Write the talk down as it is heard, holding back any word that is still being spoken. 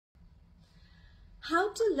How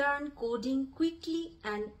to learn coding quickly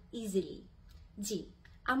and easily? জি,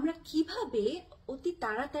 আমরা কিভাবে অতি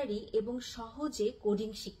তাড়াতাড়ি এবং সহজে কোডিং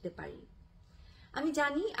শিখতে পারি? আমি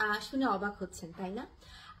জানি শুনে অবাক হচ্ছেন, তাই না?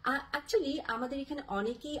 অ্যাকচুয়ালি আমাদের এখানে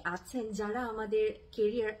অনেকেই আছেন যারা আমাদের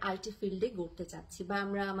কেরিয়ার আইটি ফিল্ডে গড়তে চাচ্ছি, বা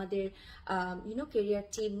আমরা আমাদের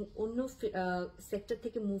কেরিয়ারটি অন্য সেক্টর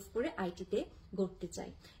থেকে মুভ করে আইটিতে গড়তে চাই।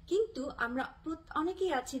 কিন্তু আমরা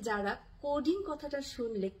অনেকেই আছি যারা কোডিং কথাটা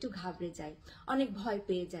শুনলে একটু ঘাবড়ে যায়, অনেক ভয়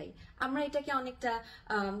পেয়ে যাই। আমরা এটাকে অনেকটা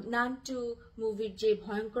নান্টু মুভির যে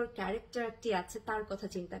ভয়ঙ্কর ক্যারেক্টারটি আছে তার কথা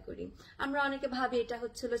চিন্তা করি। আমরা অনেকে ভাবি এটা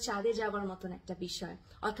হচ্ছিল চাঁদে যাওয়ার মতন একটা বিষয়,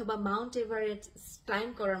 অথবা মাউন্ট এভারেস্ট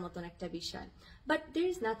ক্লাইম্ব করার মতন একটা বিষয়। But there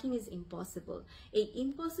is nothing is impossible. এই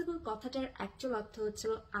ইম্পসিবল কথাটার অ্যাকচুয়াল অর্থ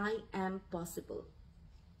হচ্ছিল আই অ্যাম পসিবল।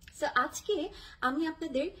 সো আজকে আমি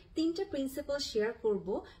আপনাদের 3টা প্রিন্সিপাল শেয়ার করব,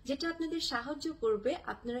 যেটা আপনাদের সাহায্য করবে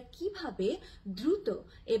আপনারা কিভাবে দ্রুত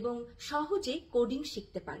এবং সহজে কোডিং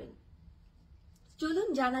শিখতে পারেন। চলুন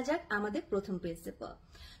জানা যাক আমাদের প্রথম প্রিন্সিপাল।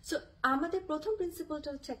 সো আমাদের প্রথম প্রিন্সিপালটা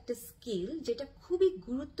হচ্ছে একটা স্কিল যেটা খুবই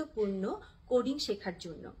গুরুত্বপূর্ণ কোডিং শেখার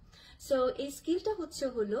জন্য। সো এই স্কিলটা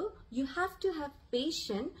হলো you have to have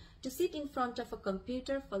patience two seat in front of a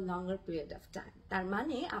computer for longer period of time. তার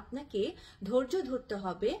মানে আপনাকে ধৈর্য ধরতে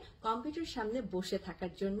হবে কম্পিউটার সামনে বসে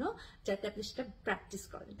থাকার জন্য, যাতে আপনি সেটা প্র্যাকটিস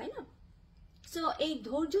করেন, তাই না? সো এই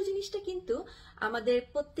ধৈর্য জিনিসটা কিন্তু আমাদের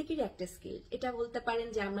প্রত্যেকেরই একটা স্কিল। এটা বলতে পারেন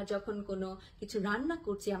যে আমরা যখন কোনো কিছু রান্না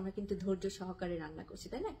করছি আমরা কিন্তু ধৈর্য সহকারে রান্না করছি,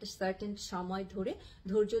 তাই না? একটা সার্টেন সময় ধরে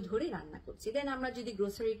ধৈর্য ধরে রান্না করছি। দেন আমরা যদি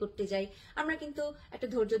গ্রোসারি করতে যাই আমরা কিন্তু একটা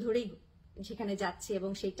ধৈর্য ধরেই সেখানে যাচ্ছি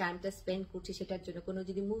এবং সেই টাইমটা স্পেন্ড করছি সেটার জন্য। কোনো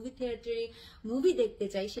যদি মুভি থিয়েটারে মুভি দেখতে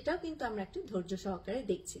যাই সেটাও কিন্তু আমরা একটু ধৈর্য সহকারে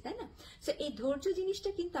দেখছি, তাই না? সো এই ধৈর্য জিনিসটা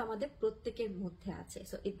কিন্তু আমাদের প্রত্যেকের মধ্যে আছে।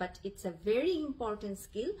 So but it's a very important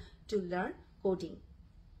skill to learn coding.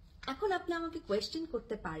 এখন আপনি আমাকে কোয়েশ্চেন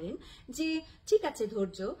করতে পারেন যে ঠিক আছে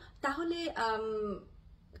ধৈর্য, তাহলে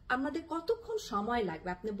আমাদের কতক্ষণ সময় লাগবে?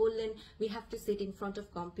 আপনি বললেন we have to seat in front of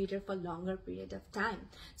computer for longer period of time.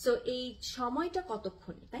 So এই সময়টা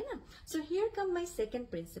কতক্ষণে, তাই না? So here come my second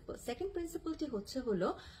principal. Second প্রিন্সিপালটি হলো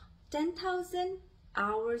 10,000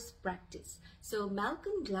 আওয়ার্স প্র্যাকটিস। সো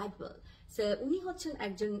ম্যালকম গ্ল্যাডওয়েল, উনি হচ্ছেন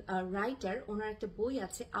একজন রাইটার, ওনার একটা বই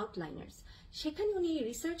আছে আউটলাইনার্স। সেখানে উনি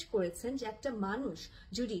রিসার্চ করেছেন যে একটা মানুষ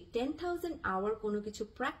যদি 10,000 আওয়ার কোনো কিছু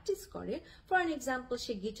প্র্যাকটিস করে, for an example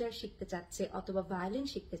say guitar শিখতে চাচ্ছে অথবা ভায়োলিন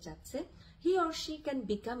শিখতে চাচ্ছে, he or she can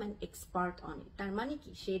become an expert on it. তার মানে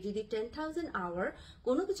কি, সে যদি 10,000 আওয়ার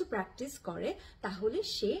কোনো কিছু প্র্যাকটিস করে তাহলে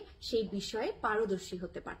সে সেই বিষয়ে পারদর্শী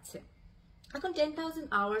হতে পারছে। এখন 10,000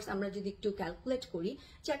 আওয়ার্স আমরা যদি একটু ক্যালকুলেট করি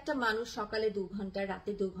যে একটা মানুষ সকালে 2 ঘন্টা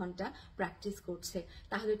রাতে 2 ঘন্টা প্র্যাকটিস করছে,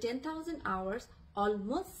 তাহলে 10,000 আওয়ার্স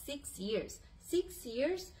অলমোস্ট 6 ইয়ার্স। 6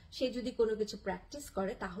 ইয়ার্স সে যদি কোনো কিছু প্র্যাকটিস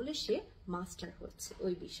করে তাহলে সে মাস্টার হচ্ছে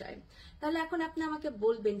ওই বিষয়ে। তাহলে এখন আপনি আমাকে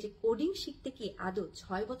বলবেন যে কোডিং শিখতে কি আদৌ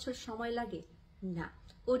 6 বছর সময় লাগে? না,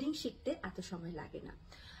 কোডিং শিখতে এত সময় লাগে না।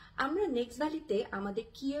 আমরা নেক্সট ভ্যালিতে আমাদের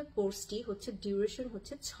কিয়ার কোর্সটি হচ্ছে ডিউরেশন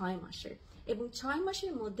হচ্ছে 6 মাসের, এবং 6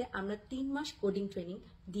 মাসের মধ্যে আমরা 3 মাস কোডিং ট্রেনিং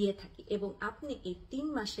দিয়ে থাকি, এবং আপনি এই 3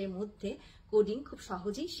 মাসের মধ্যে কোডিং খুব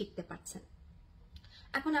সহজেই শিখতে পারছেন।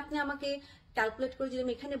 এখন আপনি আমাকে ক্যালকুলেট করে যদি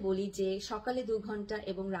আমি এখানে বলি যে সকালে 2 ঘন্টা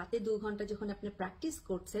এবং রাতে 2 ঘন্টা যখন আপনি প্র্যাকটিস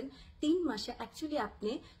করছেন, 3 মাসে অ্যাকচুয়ালি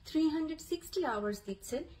আপনি 360 আওয়ার্স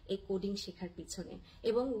দিচ্ছেন এই কোডিং শেখার পিছনে,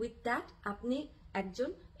 এবং উইথ দ্যাট আপনি একজন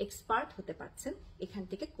এক্সপার্ট হতে পারছেন এখান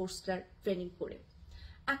থেকে কোর্সটার ট্রেনিং করে।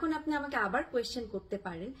 এখন আপনি আমাকে আবার কোয়েশ্চেন করতে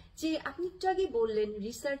পারেন যে আপনি একটু আগে বললেন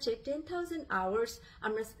রিসার্চে 10,000 আওয়ার্স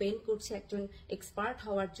আমরা স্পেন্ড করছি একজন এক্সপার্ট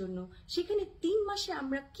হওয়ার জন্য, সেখানে 3 মাসে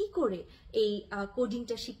আমরা কি করে এই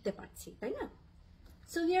কোডিংটা শিখতে পারছি, তাই না?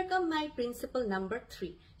 So here come my principal number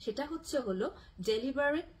 3, সেটা হলো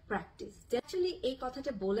ডেলিবারেট প্র্যাকটিস। অ্যাকচুয়ালি এই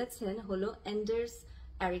কথাটা বলেছেন হলো অ্যান্ডার্স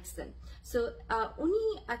এরিকসন। সো উনি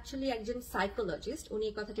অ্যাকচুয়ালি একজন সাইকোলজিস্ট। উনি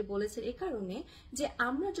এই কথাটি বলেছেন এই কারণে যে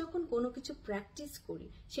আমরা যখন কোনো কিছু প্র্যাকটিস করি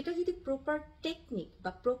সেটা যদি প্রপার টেকনিক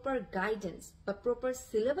বা প্রপার গাইডেন্স বা প্রপার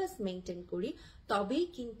সিলেবাস মেনটেন করি তবেই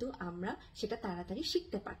কিন্তু আমরা সেটা তাড়াতাড়ি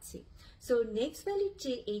শিখতে পারছি। সো নেক্সট ভ্যালির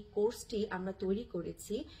যে এই কোর্সটি আমরা তৈরি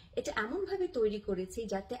করেছি, এটা এমনভাবে তৈরি করেছি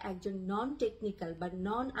যাতে একজন নন টেকনিক্যাল বা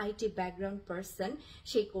নন আইটি ব্যাকগ্রাউন্ড পার্সন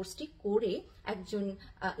সেই কোর্সটি করে একজন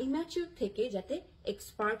ইম্যাচিউর থেকে যাতে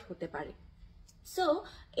এক্সপার্ট হতে পারে। সো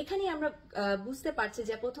এখানে আমরা বুঝতে পারছি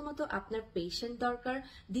যে প্রথমত আপনার পেশেন্ট দরকার,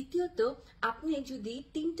 দ্বিতীয়ত আপনি যদি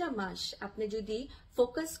 3টা মাস আপনি যদি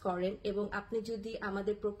ফোকাস করেন এবং আপনি যদি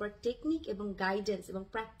আমাদের প্রপার টেকনিক এবং গাইডেন্স এবং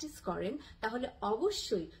প্র্যাকটিস করেন তাহলে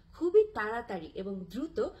অবশ্যই খুবই তাড়াতাড়ি এবং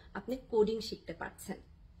দ্রুত আপনি কোডিং শিখতে পারছেন।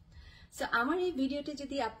 সো আমার এই ভিডিওটি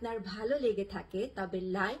যদি আপনার ভালো লেগে থাকে তবে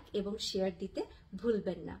লাইক এবং শেয়ার দিতে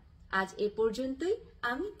ভুলবেন না। আজ এ পর্যন্তই।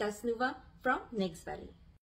 আমি তাসনুভা from Next Valley.